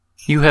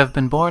You have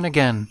been born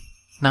again,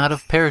 not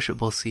of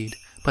perishable seed,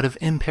 but of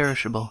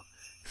imperishable,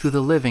 through the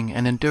living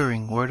and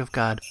enduring Word of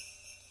God.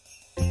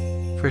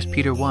 1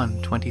 Peter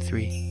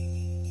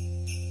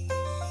 1:23.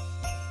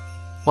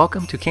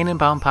 Welcome to Canaan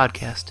Bound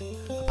Podcast,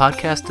 a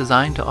podcast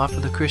designed to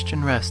offer the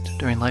Christian rest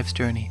during life's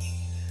journey,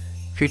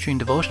 featuring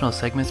devotional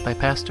segments by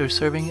pastors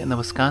serving in the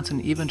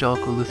Wisconsin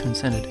Evangelical Lutheran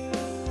Synod,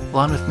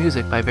 along with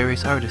music by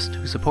various artists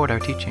who support our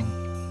teaching.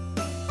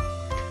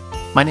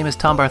 My name is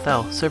Tom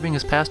Barthel, serving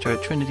as pastor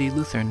at Trinity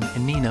Lutheran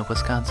in Neenah,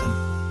 Wisconsin.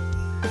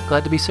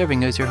 Glad to be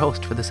serving as your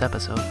host for this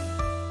episode.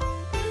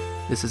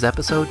 This is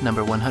episode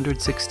number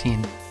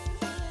 116.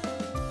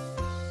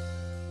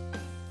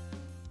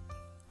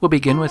 We'll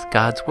begin with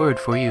God's Word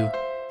for you.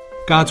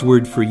 God's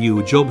Word for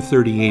you, Job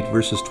 38,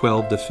 verses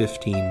 12 to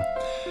 15.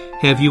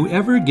 Have you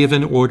ever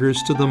given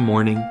orders to the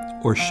morning,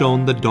 or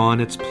shown the dawn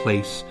its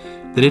place,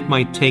 that it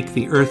might take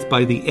the earth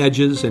by the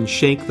edges and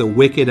shake the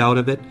wicked out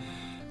of it?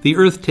 The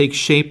earth takes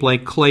shape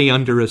like clay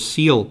under a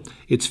seal.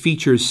 Its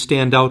features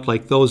stand out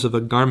like those of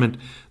a garment.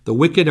 The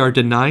wicked are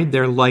denied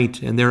their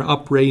light, and their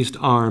upraised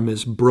arm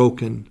is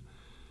broken.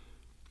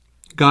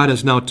 God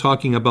is now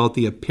talking about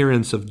the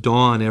appearance of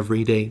dawn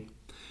every day.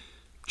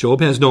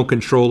 Job has no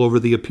control over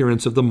the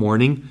appearance of the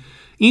morning,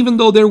 even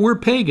though there were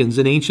pagans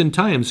in ancient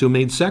times who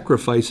made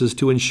sacrifices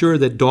to ensure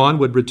that dawn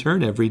would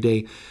return every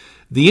day.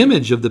 The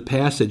image of the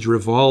passage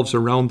revolves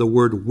around the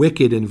word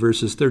wicked in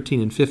verses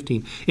 13 and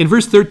 15. In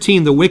verse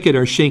 13, the wicked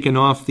are shaken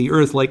off the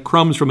earth like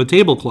crumbs from a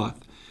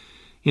tablecloth.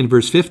 In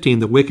verse 15,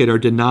 the wicked are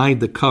denied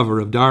the cover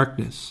of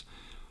darkness.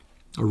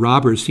 A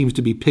robber seems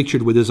to be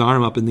pictured with his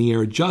arm up in the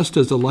air just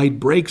as the light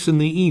breaks in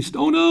the east.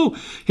 Oh no!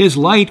 His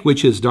light,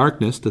 which is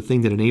darkness, the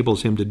thing that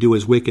enables him to do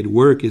his wicked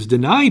work, is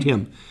denied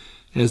him,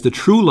 as the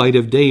true light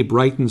of day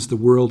brightens the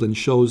world and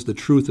shows the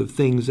truth of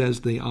things as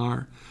they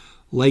are.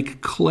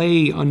 Like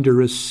clay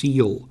under a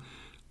seal,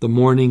 the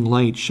morning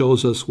light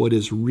shows us what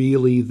is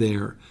really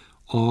there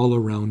all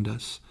around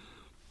us.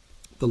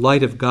 The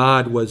light of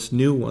God was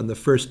new on the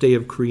first day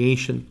of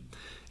creation,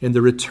 and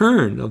the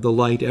return of the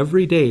light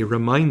every day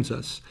reminds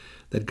us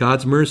that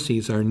God's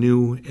mercies are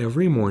new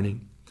every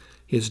morning.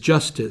 His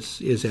justice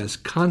is as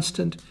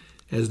constant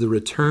as the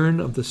return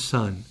of the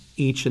sun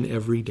each and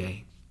every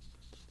day.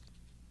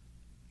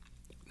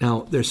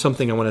 Now, there's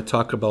something I want to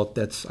talk about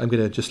I'm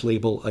going to just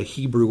label a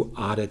Hebrew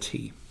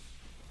oddity.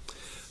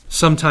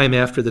 Sometime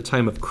after the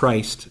time of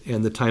Christ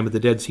and the time of the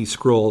Dead Sea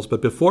Scrolls,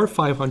 but before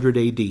 500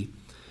 A.D.,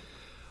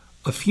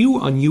 a few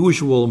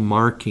unusual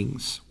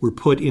markings were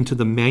put into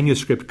the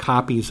manuscript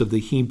copies of the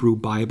Hebrew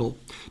Bible.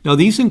 Now,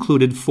 these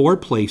included 4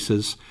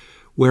 places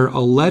where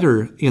a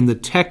letter in the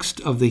text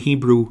of the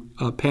Hebrew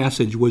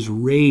passage was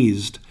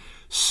raised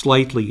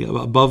slightly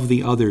above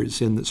the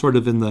others, in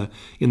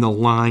the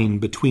line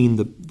between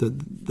the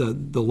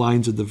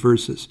lines of the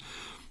verses.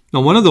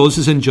 Now, one of those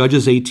is in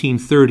Judges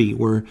 18:30,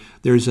 where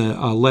there's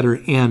a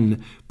letter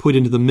N put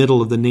into the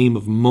middle of the name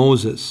of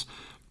Moses.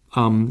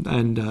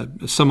 And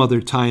some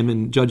other time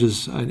in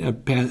Judges,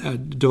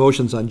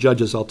 devotions on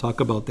Judges, I'll talk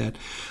about that.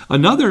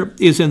 Another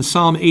is in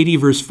Psalm 80,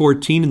 verse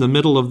 14, in the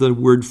middle of the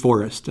word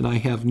forest, and I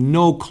have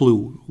no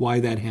clue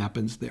why that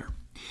happens there.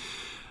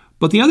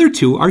 But the other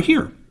 2 are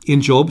here, in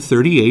Job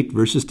 38,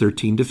 verses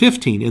 13 to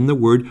 15, in the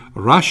word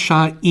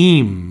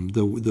Rashaim,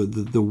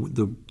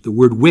 the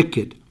word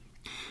wicked.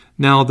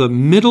 Now, the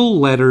middle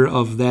letter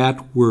of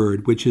that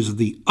word, which is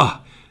the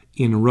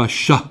in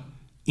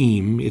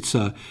Rashaim,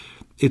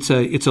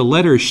 it's a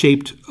letter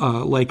shaped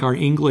like our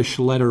English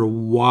letter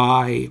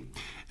Y,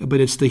 but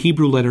it's the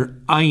Hebrew letter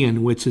ayin,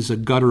 which is a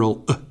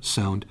guttural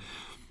sound.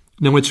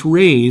 Now, it's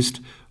raised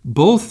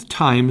both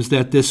times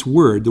that this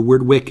word, the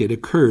word wicked,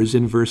 occurs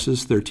in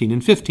verses 13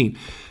 and 15.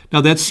 Now,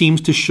 that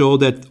seems to show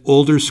that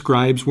older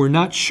scribes were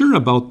not sure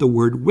about the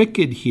word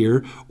wicked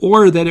here,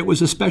 or that it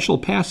was a special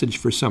passage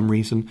for some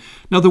reason.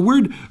 Now, the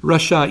word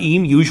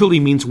Rashaim usually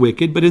means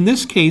wicked, but in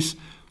this case,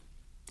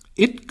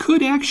 it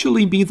could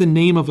actually be the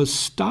name of a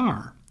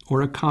star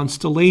or a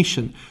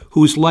constellation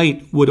whose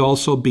light would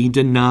also be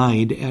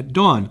denied at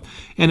dawn.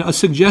 And a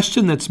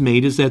suggestion that's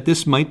made is that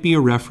this might be a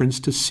reference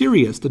to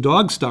Sirius, the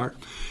dog star,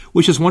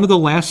 which is one of the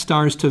last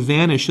stars to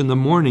vanish in the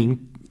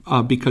morning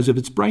because of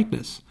its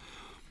brightness.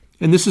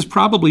 And this is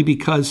probably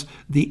because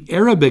the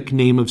Arabic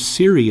name of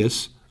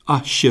Sirius,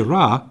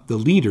 Ashirah, the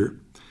leader,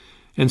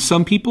 and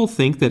some people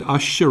think that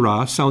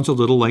Ashirah sounds a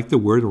little like the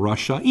word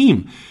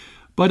Rashaim.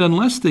 But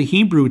unless the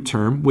Hebrew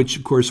term, which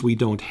of course we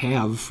don't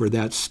have for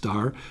that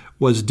star,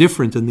 was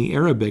different than the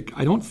Arabic,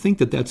 I don't think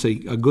that that's a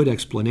good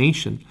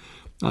explanation.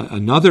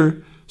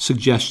 Another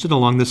suggestion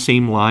along the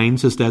same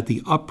lines is that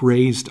the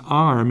upraised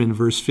arm in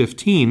verse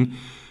 15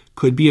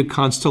 could be a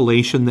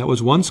constellation that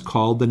was once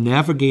called the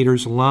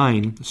Navigator's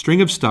Line, a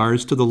string of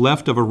stars to the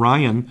left of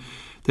Orion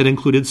that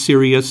included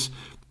Sirius,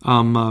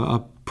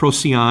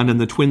 Procyon,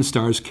 and the twin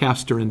stars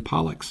Castor and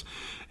Pollux.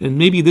 And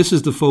maybe this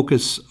is the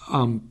focus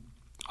on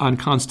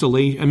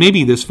constellation, and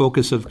maybe this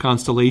focus of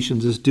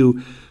constellations is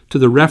due to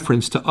the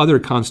reference to other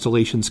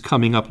constellations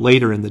coming up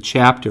later in the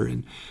chapter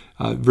in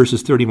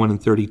verses 31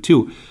 and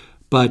 32.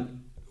 But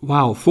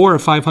 400 or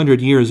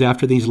 500 years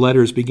after these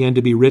letters began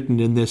to be written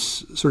in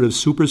this sort of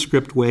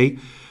superscript way,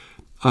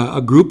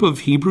 a group of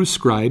Hebrew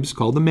scribes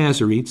called the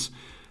Masoretes,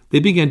 they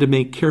began to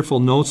make careful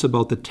notes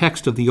about the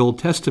text of the Old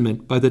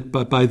Testament,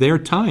 but by their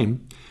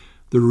time,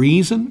 the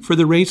reason for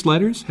the raised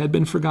letters had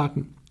been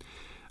forgotten.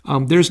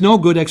 There's no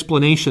good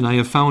explanation I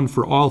have found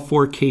for all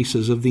 4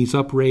 cases of these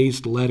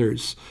upraised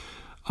letters.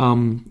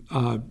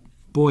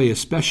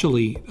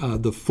 Especially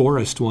the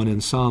forest one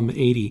in Psalm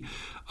 80.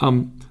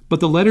 But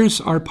the letters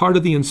are part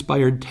of the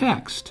inspired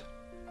text.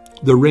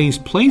 The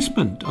raised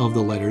placement of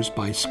the letters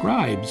by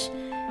scribes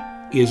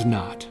is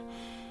not.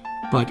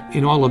 But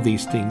in all of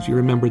these things, you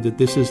remember that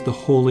this is the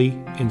holy,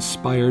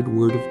 inspired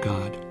Word of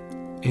God.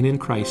 And in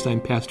Christ,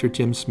 I'm Pastor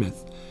Tim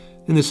Smith,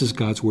 and this is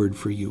God's Word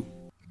for you.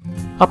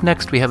 Up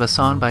next, we have a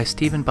song by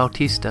Stephen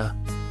Bautista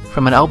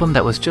from an album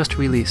that was just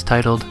released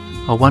titled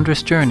A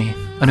Wondrous Journey,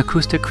 an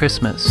Acoustic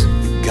Christmas.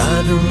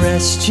 God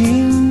rest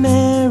ye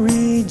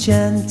merry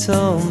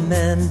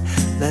gentlemen,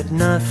 let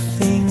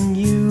nothing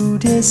you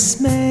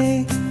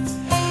dismay.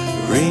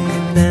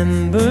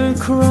 Remember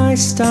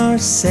Christ our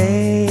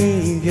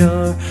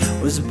Savior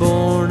was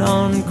born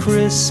on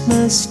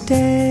Christmas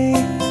Day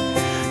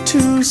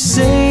to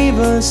save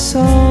us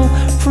all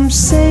from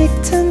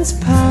Satan's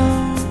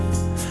power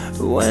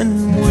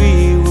when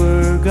we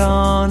were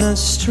gone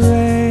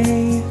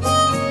astray.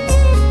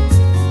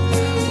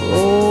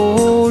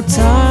 Oh,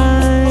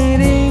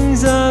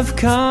 tidings of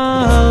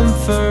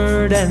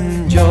comfort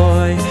and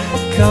joy,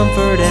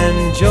 comfort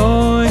and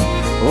joy.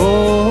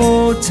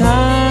 Oh,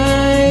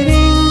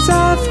 tidings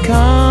of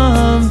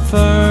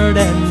comfort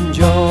and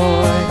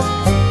joy.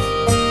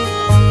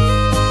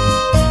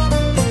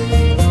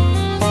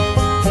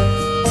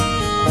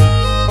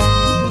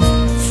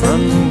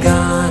 From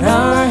God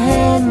our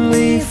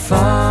Heavenly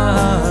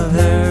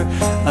Father,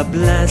 a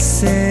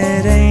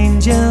blessed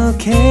angel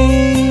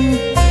came,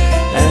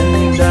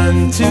 and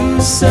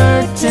unto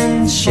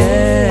certain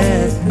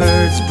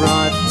shepherds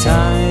brought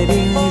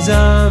tidings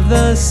of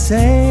the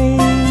same,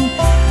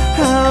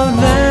 how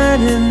that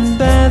in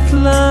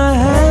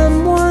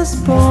Bethlehem was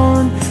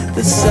born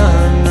the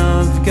Son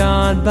of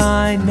God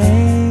by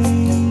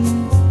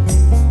name.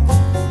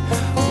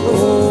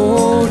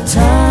 Oh,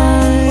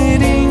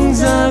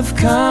 tidings of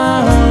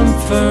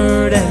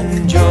comfort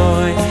and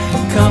joy,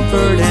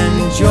 comfort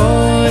and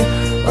joy.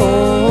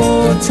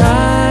 Oh,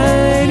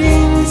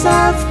 tidings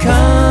of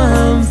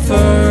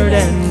comfort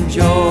and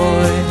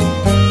joy.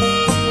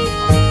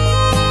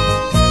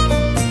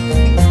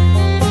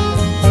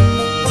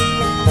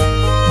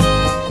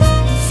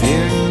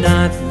 Fear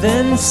not,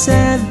 then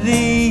said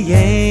the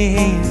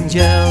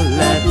angel,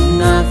 let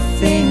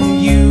nothing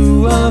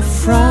you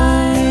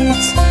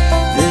affright.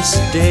 This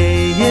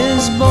day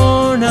is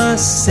born a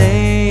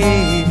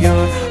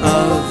Savior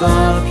of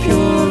a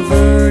pure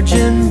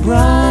virgin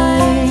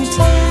bright,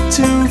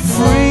 to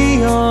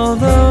free all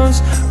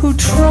those who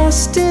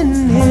trust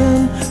in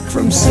Him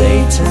from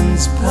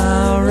Satan's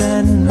power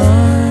and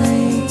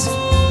might.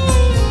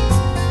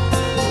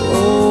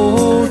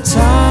 Oh,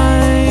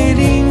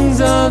 tidings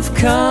of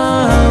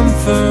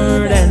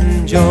comfort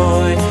and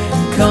joy,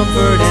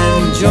 comfort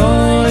and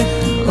joy.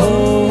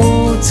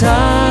 Oh,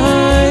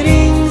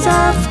 tidings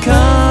of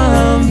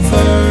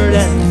comfort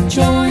and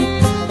joy,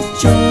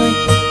 joy,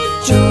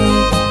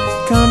 joy,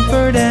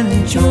 comfort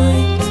and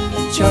joy,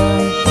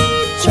 joy,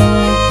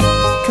 joy,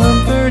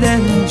 comfort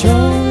and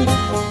joy,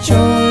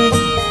 joy,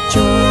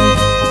 joy,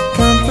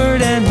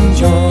 comfort and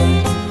joy,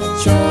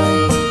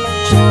 joy,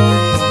 joy.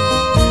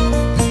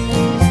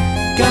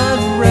 God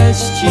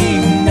rest ye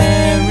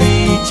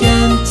merry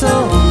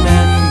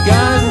gentlemen,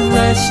 God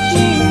rest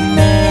ye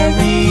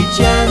merry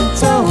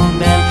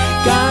gentlemen,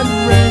 God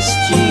rest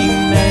ye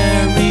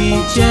merry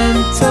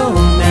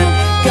gentlemen,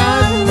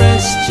 God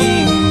rest ye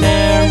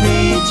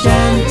merry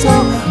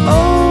gentlemen.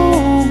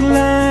 Oh,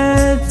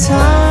 glad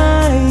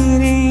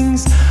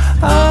tidings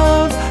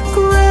of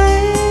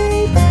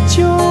great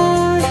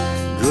joy,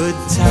 good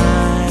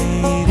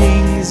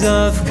tidings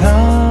of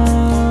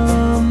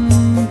comfort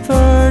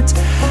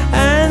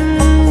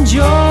and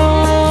joy.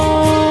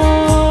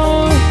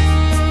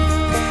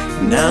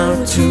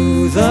 Now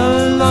to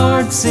the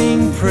Lord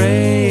sing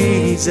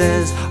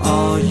praises,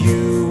 all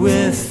you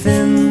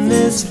within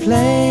this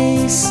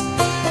place,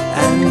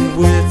 and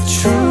with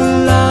true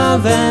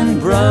love and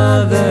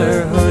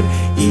brotherhood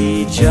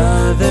each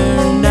other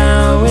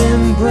now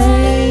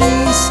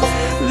embrace.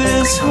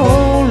 This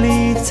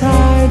holy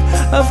tide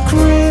of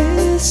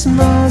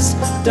Christmas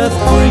doth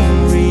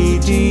bring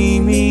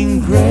redeeming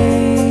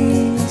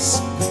grace.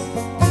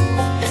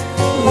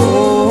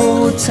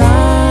 Oh,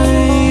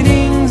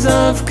 tidings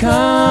of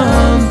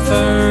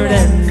comfort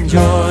and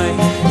joy,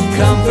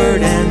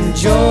 comfort and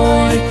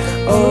joy.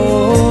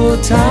 Oh,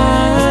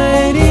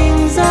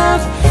 tidings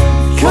of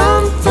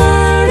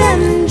comfort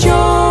and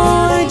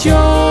joy,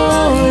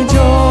 joy,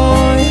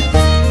 joy.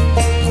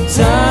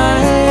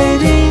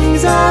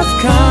 Tidings of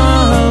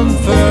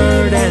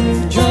comfort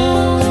and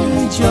joy,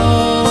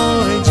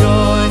 joy,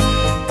 joy.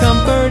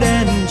 Comfort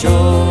and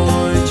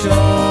joy,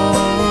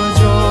 joy,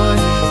 joy.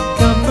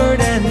 Comfort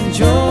and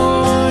joy.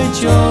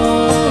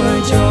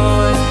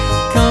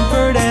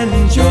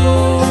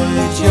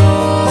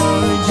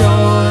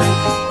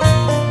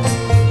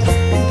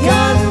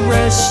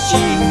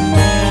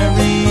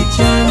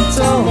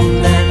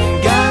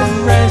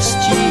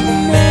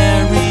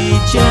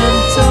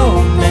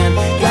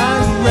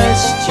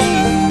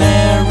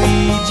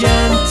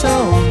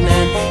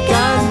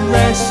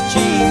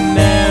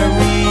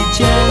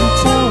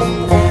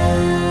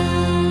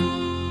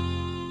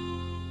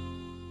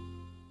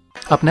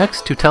 Up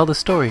next, to tell the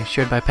story,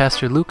 shared by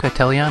Pastor Luke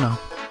Italiano.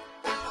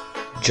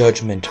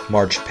 Judgment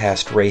marched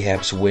past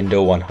Rahab's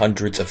window on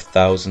hundreds of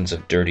thousands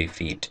of dirty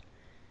feet.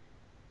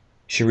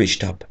 She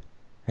reached up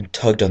and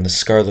tugged on the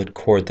scarlet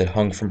cord that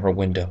hung from her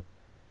window.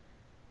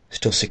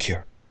 Still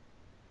secure.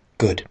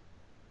 Good.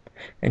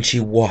 And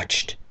she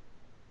watched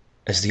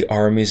as the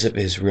armies of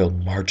Israel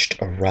marched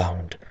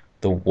around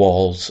the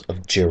walls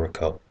of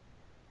Jericho.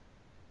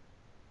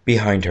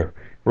 Behind her,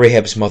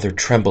 Rahab's mother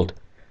trembled.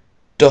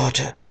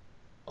 "Daughter,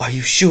 are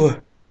you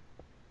sure?"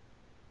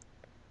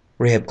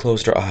 Rahab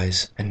closed her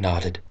eyes and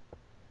nodded.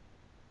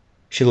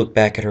 She looked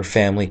back at her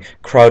family,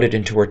 crowded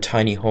into her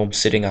tiny home,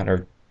 sitting on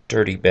her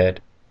dirty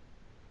bed.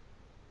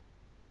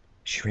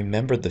 She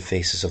remembered the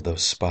faces of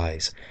those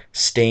spies,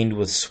 stained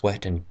with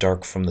sweat and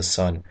dark from the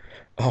sun.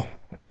 Oh,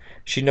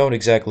 she'd known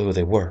exactly who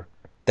they were.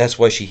 That's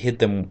why she hid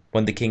them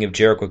when the king of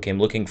Jericho came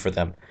looking for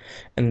them.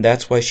 And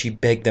that's why she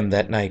begged them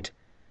that night.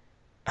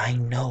 "I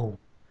know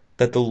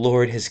that the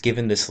Lord has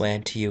given this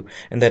land to you,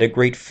 and that a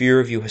great fear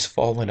of you has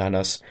fallen on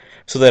us,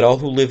 so that all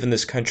who live in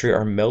this country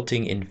are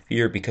melting in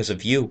fear because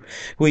of you.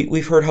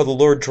 We've heard how the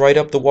Lord dried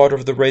up the water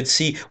of the Red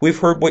Sea. We've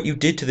heard what you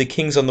did to the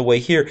kings on the way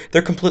here.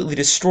 They're completely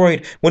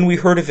destroyed. When we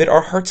heard of it,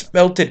 our hearts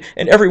melted,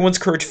 and everyone's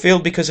courage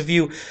failed because of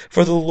you.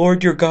 For the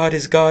Lord your God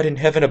is God in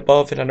heaven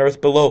above and on earth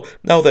below.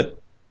 Now that...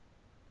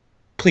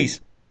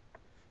 Please,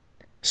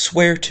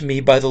 swear to me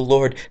by the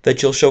Lord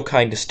that you'll show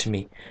kindness to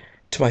me,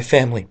 to my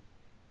family,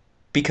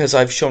 because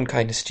I've shown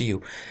kindness to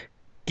you.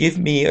 Give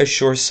me a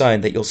sure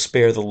sign that you'll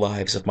spare the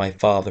lives of my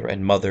father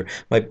and mother,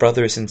 my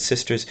brothers and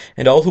sisters,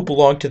 and all who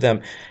belong to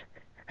them,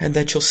 and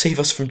that you'll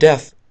save us from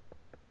death."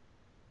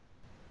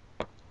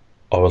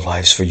 "Our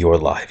lives for your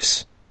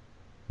lives,"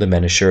 the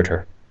men assured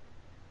her.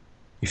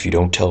 "If you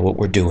don't tell what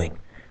we're doing,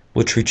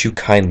 we'll treat you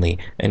kindly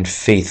and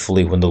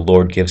faithfully when the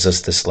Lord gives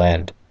us this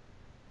land."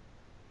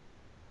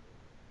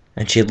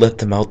 And she had let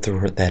them out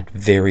through that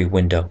very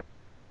window.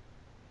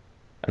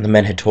 And the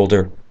men had told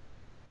her,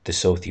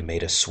 "This oath you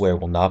made us swear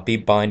will not be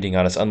binding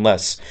on us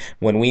unless,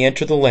 when we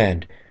enter the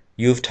land,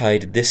 you have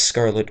tied this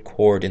scarlet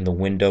cord in the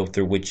window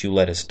through which you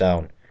let us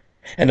down,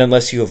 and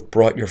unless you have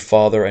brought your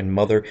father and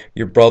mother,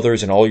 your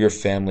brothers, and all your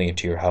family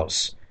into your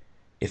house.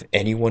 If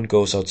anyone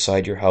goes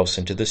outside your house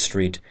into the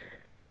street,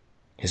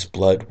 his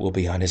blood will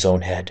be on his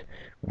own head.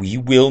 We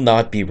will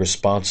not be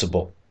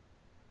responsible.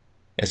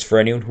 As for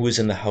anyone who is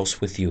in the house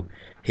with you,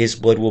 his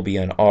blood will be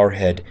on our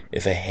head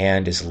if a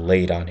hand is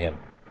laid on him."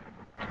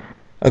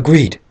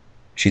 "Agreed,"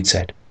 she'd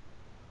said.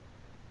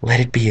 "Let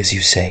it be as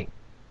you say."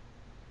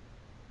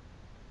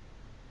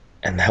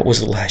 And that was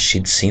the last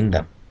she'd seen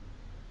them.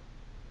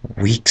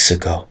 Weeks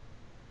ago.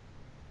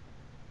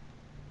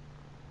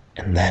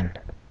 And then,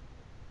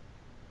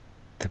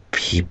 the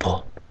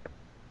people,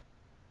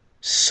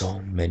 so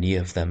many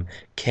of them,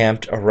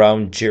 camped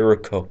around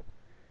Jericho.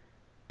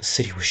 The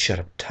city was shut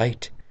up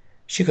tight.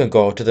 She couldn't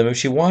go out to them if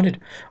she wanted.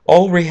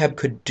 All Rahab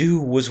could do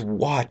was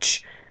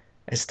watch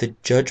as the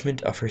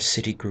judgment of her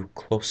city grew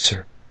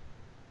closer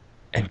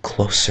and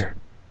closer.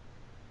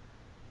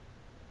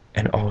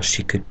 And all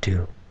she could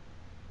do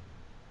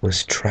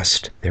was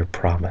trust their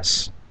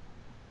promise.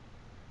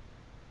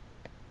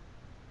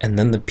 And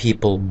then the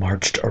people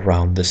marched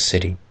around the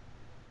city.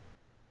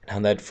 And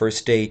on that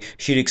first day,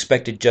 she'd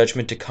expected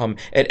judgment to come.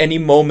 At any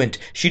moment,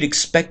 she'd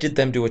expected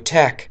them to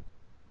attack.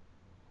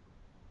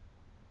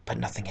 But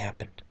nothing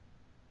happened.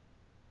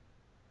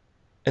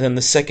 And then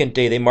the second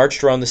day, they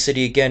marched around the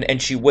city again,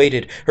 and she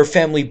waited. Her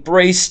family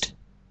braced.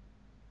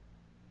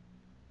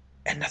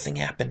 And nothing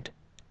happened.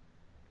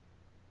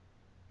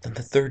 Then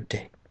the third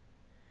day.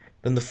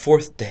 Then the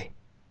fourth day.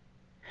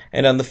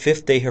 And on the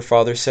fifth day, her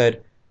father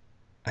said,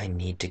 "I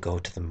need to go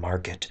to the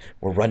market.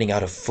 We're running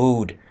out of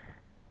food."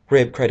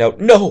 Rahab cried out,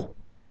 "No!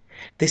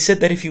 They said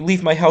that if you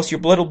leave my house, your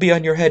blood will be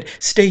on your head.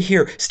 Stay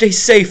here. Stay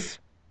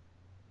safe."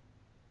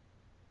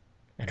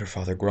 And her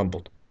father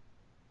grumbled.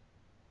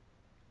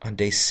 On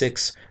day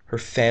 6, her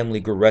family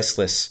grew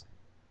restless.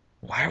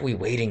 "Why are we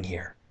waiting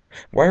here?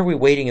 Why are we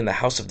waiting in the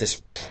house of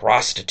this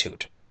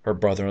prostitute?" her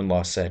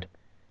brother-in-law said.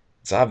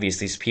 "It's obvious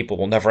these people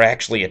will never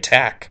actually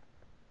attack."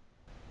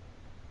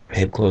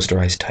 Rahab closed her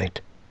eyes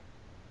tight.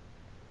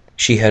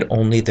 She had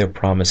only their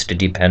promise to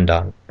depend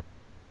on.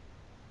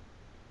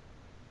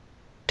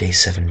 Day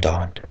 7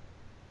 dawned,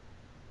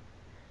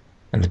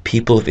 and the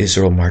people of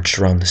Israel marched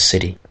around the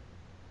city.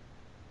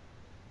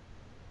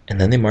 And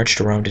then they marched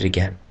around it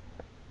again.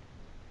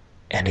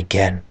 And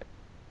again.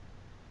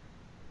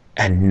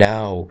 And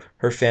now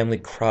her family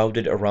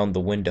crowded around the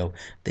window.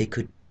 They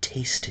could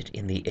taste it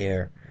in the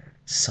air.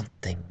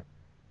 Something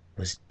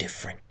was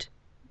different.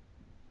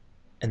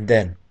 And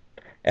then,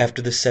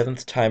 after the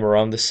 7th time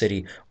around the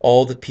city,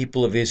 all the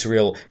people of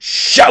Israel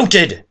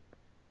shouted!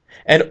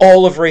 And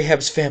all of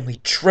Rahab's family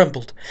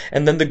trembled,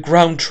 and then the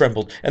ground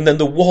trembled, and then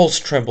the walls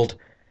trembled,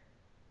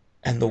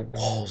 and the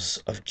walls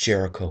of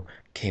Jericho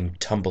came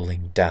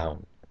tumbling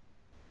down.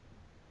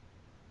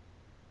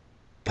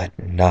 But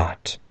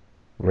not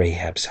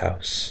Rahab's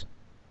house.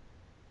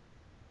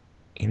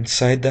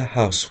 Inside the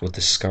house with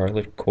the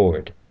scarlet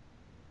cord,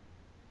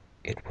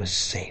 it was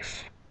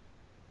safe.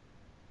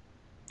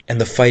 and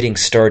the fighting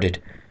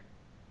started.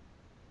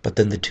 But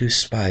then the 2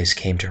 spies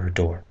came to her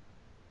door.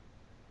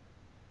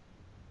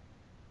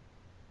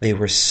 They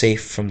were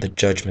safe from the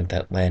judgment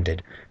that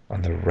landed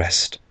on the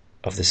rest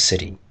of the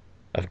city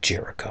of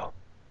Jericho.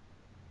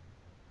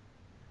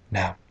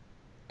 Now,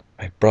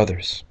 my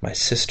brothers, my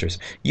sisters,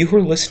 you who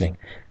are listening,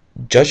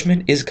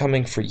 judgment is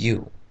coming for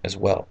you as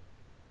well.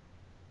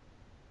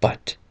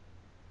 But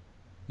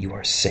you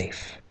are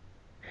safe.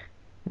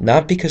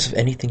 Not because of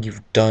anything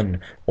you've done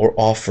or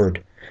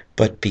offered,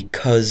 but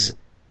because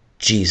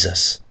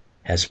Jesus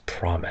has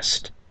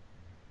promised.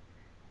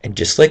 And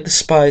just like the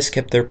spies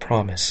kept their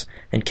promise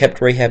and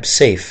kept Rahab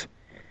safe,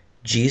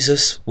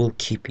 Jesus will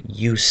keep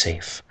you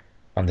safe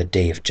on the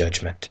day of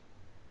judgment.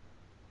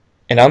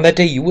 And on that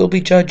day you will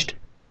be judged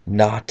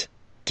not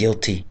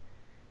guilty,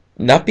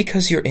 not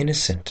because you're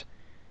innocent,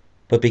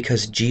 but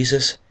because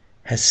Jesus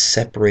has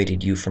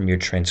separated you from your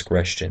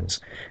transgressions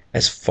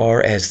as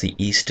far as the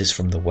east is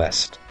from the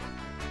west.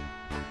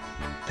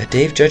 The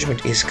day of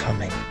judgment is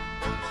coming,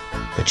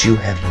 but you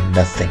have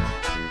nothing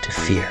to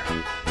fear.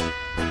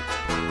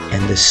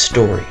 And this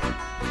story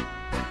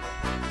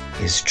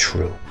is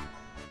true.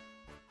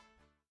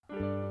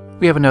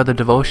 We have another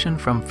devotion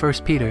from 1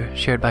 Peter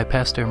shared by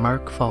Pastor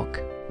Mark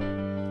Falk.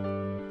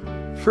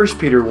 1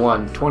 Peter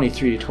 1,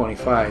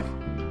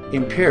 23-25,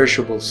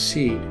 imperishable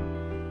seed.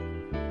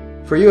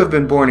 For you have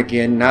been born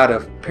again, not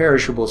of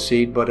perishable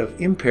seed, but of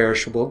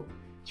imperishable,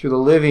 through the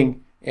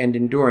living and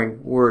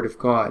enduring Word of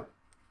God.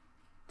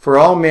 For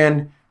all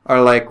men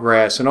are like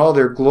grass, and all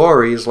their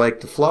glory is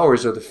like the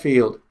flowers of the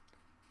field.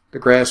 The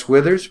grass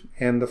withers,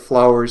 and the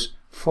flowers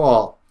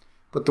fall,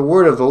 but the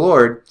word of the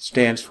Lord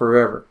stands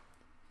forever.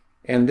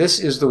 And this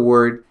is the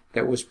word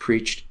that was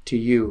preached to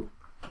you.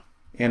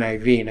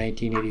 NIV,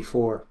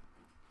 1984.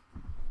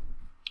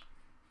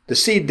 The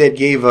seed that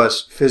gave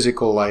us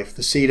physical life,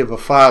 the seed of a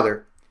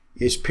father,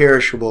 is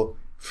perishable,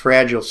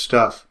 fragile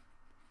stuff.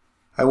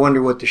 I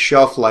wonder what the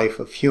shelf life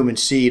of human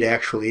seed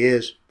actually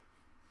is.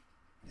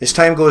 As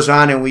time goes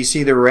on and we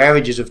see the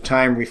ravages of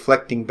time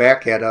reflecting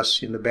back at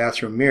us in the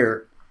bathroom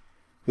mirror,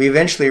 we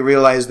eventually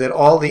realize that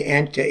all the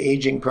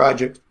anti-aging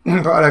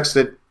products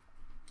that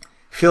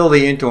fill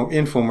the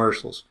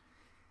infomercials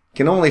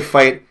can only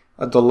fight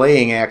a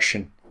delaying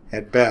action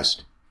at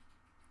best.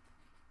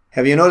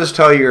 Have you noticed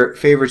how your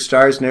favorite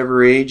stars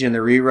never age in the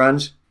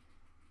reruns,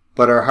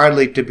 but are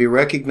hardly to be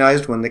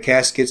recognized when the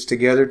cast gets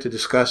together to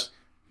discuss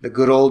the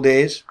good old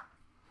days?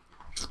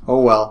 Oh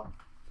well,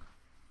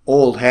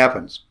 old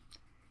happens.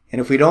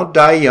 And if we don't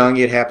die young,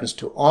 it happens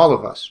to all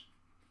of us.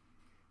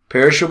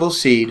 Perishable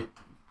seed,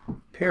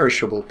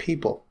 perishable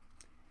people.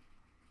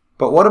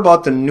 But what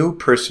about the new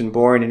person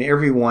born in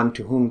everyone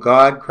to whom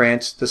God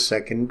grants the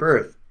second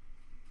birth?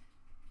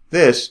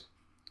 This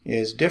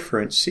is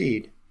different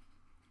seed.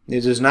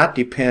 It does not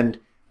depend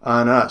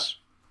on us.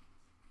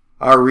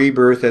 Our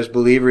rebirth as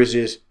believers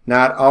is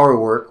not our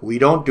work. We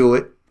don't do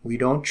it. We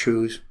don't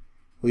choose.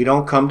 We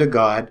don't come to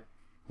God.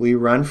 We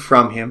run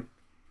from Him.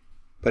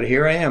 But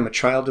here I am, a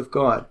child of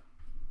God,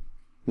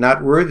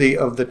 not worthy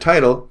of the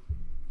title,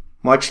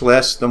 much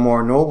less the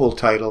more noble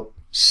title,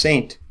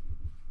 saint.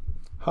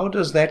 How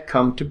does that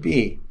come to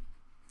be?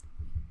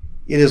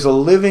 It is a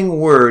living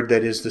word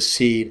that is the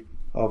seed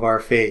of our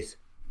faith.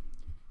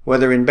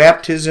 Whether in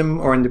baptism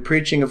or in the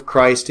preaching of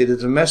Christ, it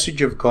is a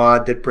message of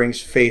God that brings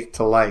faith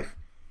to life,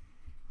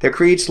 that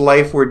creates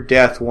life where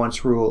death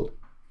once ruled,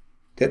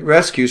 that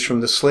rescues from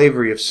the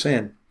slavery of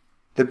sin,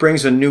 that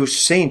brings a new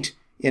saint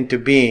into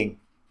being.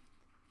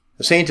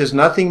 A saint is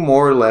nothing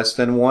more or less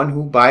than one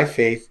who by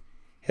faith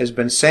has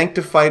been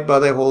sanctified by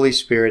the Holy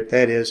Spirit,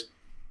 that is,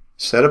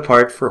 set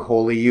apart for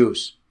holy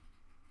use.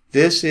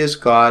 This is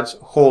God's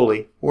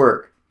holy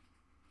work.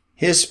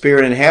 His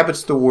Spirit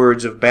inhabits the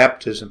words of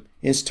baptism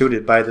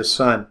instituted by the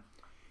Son.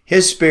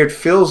 His Spirit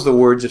fills the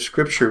words of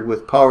Scripture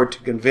with power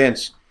to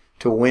convince,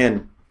 to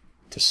win,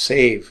 to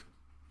save.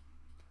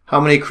 How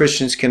many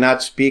Christians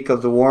cannot speak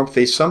of the warmth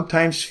they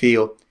sometimes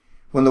feel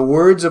when the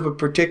words of a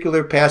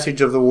particular passage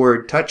of the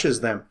Word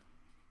touches them?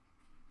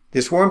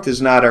 This warmth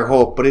is not our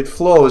hope, but it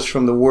flows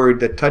from the Word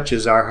that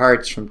touches our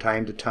hearts from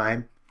time to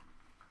time.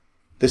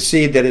 The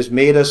seed that has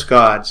made us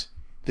God's,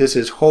 this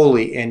is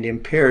holy and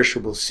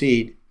imperishable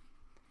seed.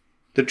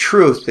 The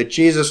truth that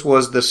Jesus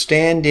was the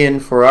stand-in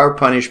for our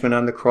punishment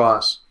on the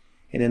cross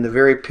and in the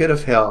very pit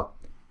of hell,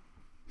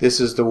 this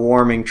is the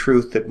warming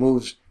truth that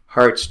moves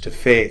hearts to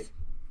faith.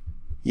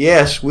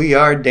 Yes, we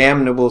are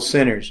damnable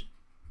sinners,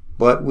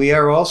 but we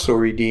are also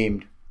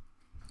redeemed.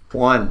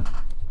 1.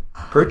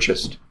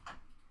 Purchased.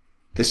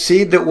 The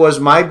seed that was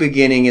my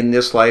beginning in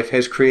this life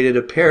has created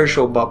a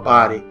perishable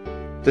body.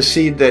 The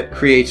seed that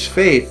creates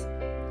faith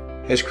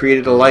has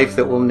created a life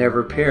that will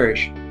never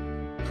perish.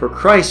 For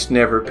Christ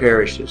never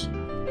perishes.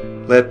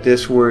 Let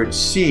this word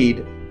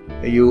seed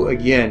you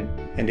again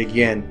and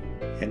again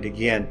and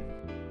again.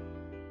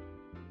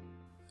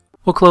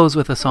 We'll close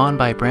with a song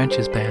by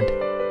Branches Band.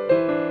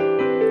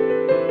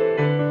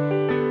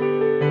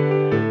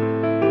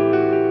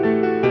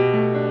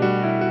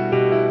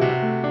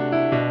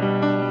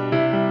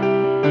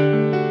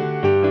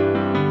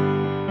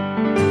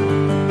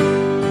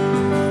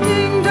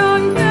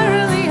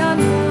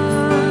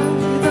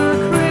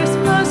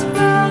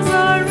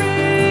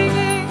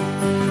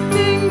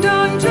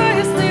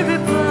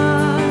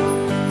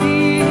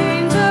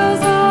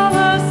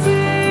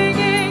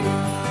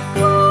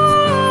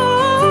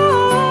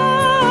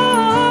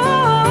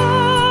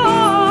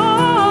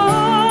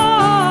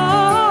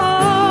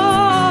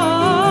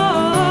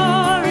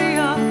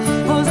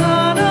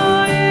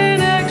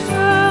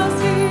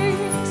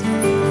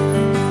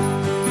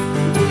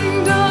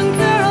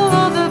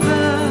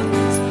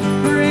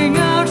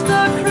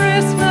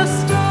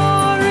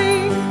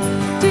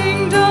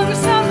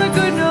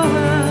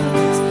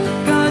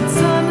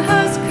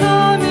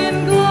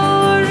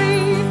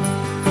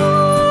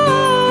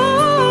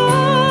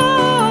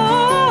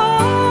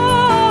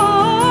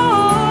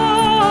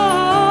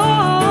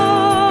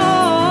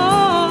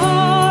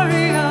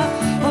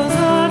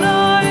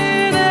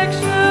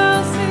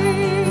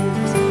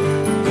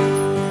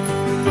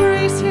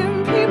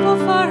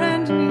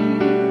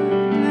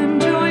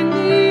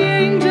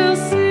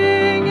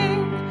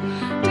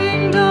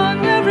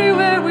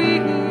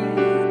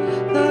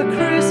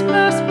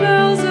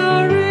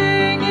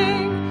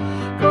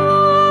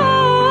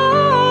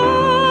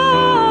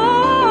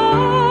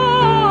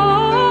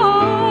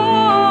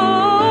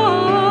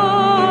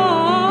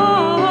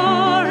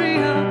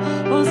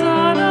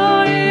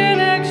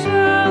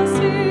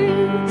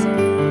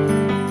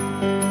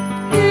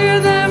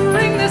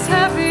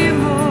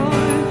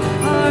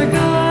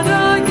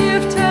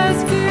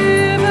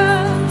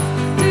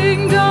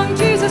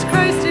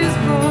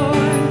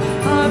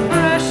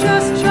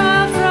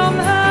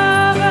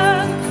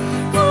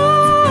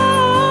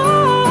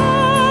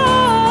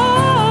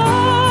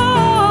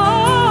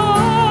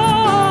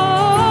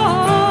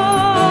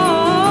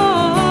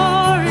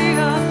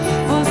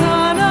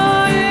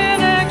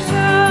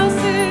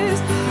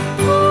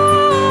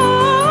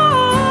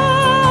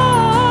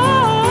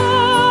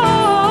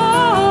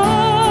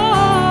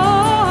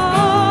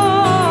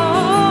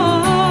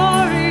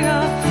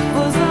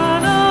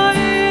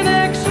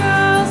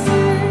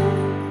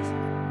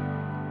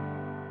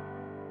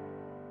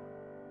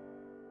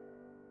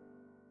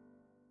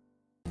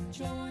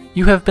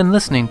 You have been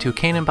listening to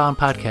Canaan Bound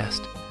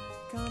Podcast,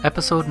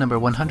 episode number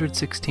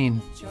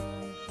 116.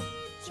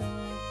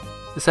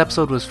 This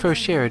episode was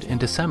first shared in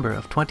December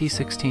of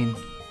 2016.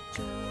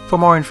 For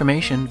more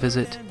information,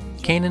 visit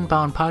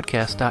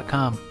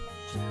CanaanBoundPodcast.com.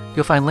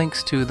 You'll find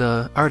links to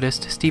the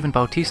artist Stephen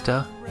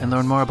Bautista and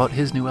learn more about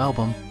his new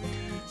album,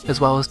 as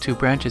well as to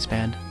Branches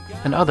Band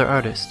and other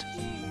artists.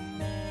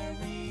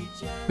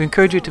 We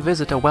encourage you to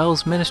visit a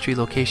Wells Ministry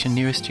location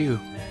nearest you.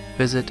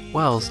 Visit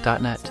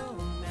wells.net.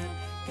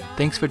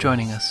 Thanks for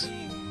joining us.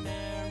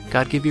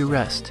 God give you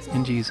rest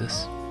in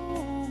Jesus.